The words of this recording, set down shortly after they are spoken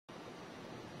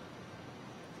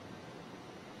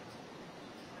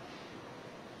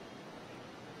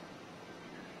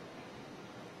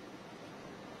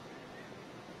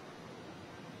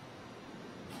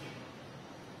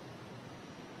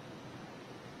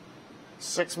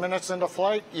6 minutes into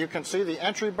flight, you can see the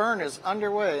entry burn is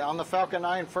underway on the Falcon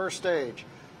 9 first stage,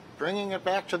 bringing it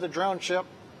back to the drone ship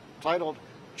titled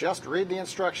 "Just Read the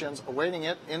Instructions," awaiting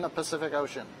it in the Pacific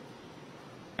Ocean.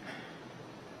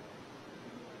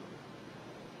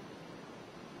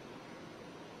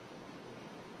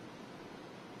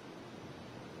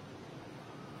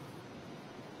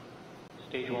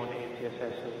 Stage 1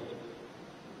 AMTSS.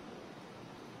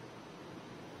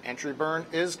 Entry burn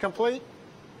is complete.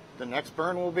 The next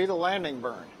burn will be the landing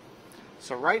burn.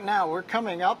 So right now we're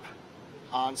coming up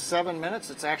on 7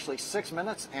 minutes. It's actually 6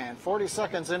 minutes and 40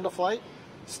 seconds into flight.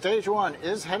 Stage 1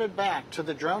 is headed back to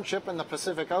the drone ship in the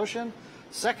Pacific Ocean.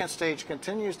 Second stage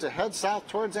continues to head south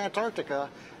towards Antarctica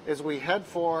as we head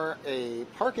for a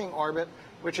parking orbit,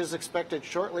 which is expected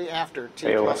shortly after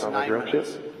T plus 9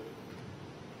 minutes.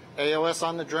 AOS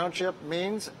on the drone ship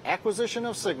means acquisition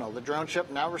of signal. The drone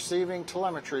ship now receiving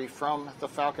telemetry from the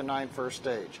Falcon 9 first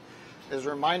stage. As a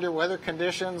reminder, weather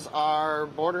conditions are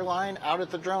borderline out at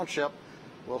the drone ship.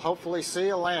 We'll hopefully see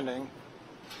a landing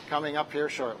coming up here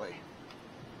shortly.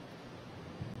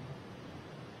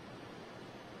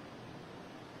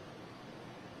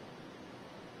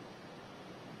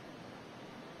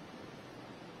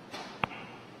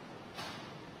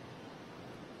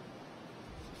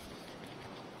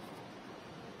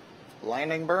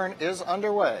 Landing burn is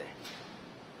underway.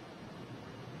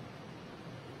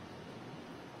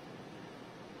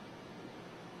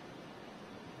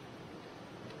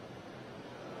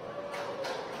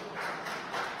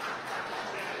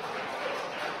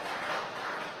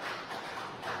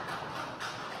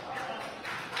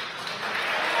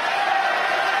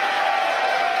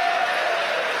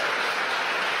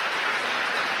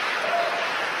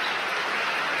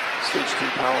 Stage 2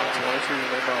 power, telemetry,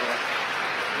 no problem.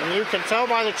 And you can tell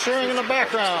by the cheering in the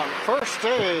background, first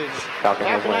stage, Falcon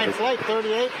 9 Flight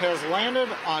 38 has landed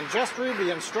on Just Read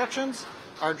the Instructions.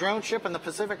 Our drone ship in the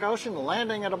Pacific Ocean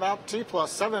landing at about T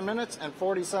plus 7 minutes and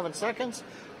 47 seconds,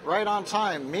 right on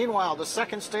time. Meanwhile, the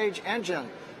second stage engine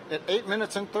at 8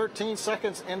 minutes and 13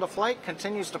 seconds into flight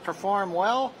continues to perform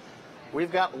well.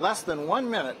 We've got less than 1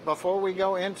 minute before we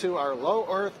go into our low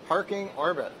Earth parking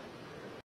orbit.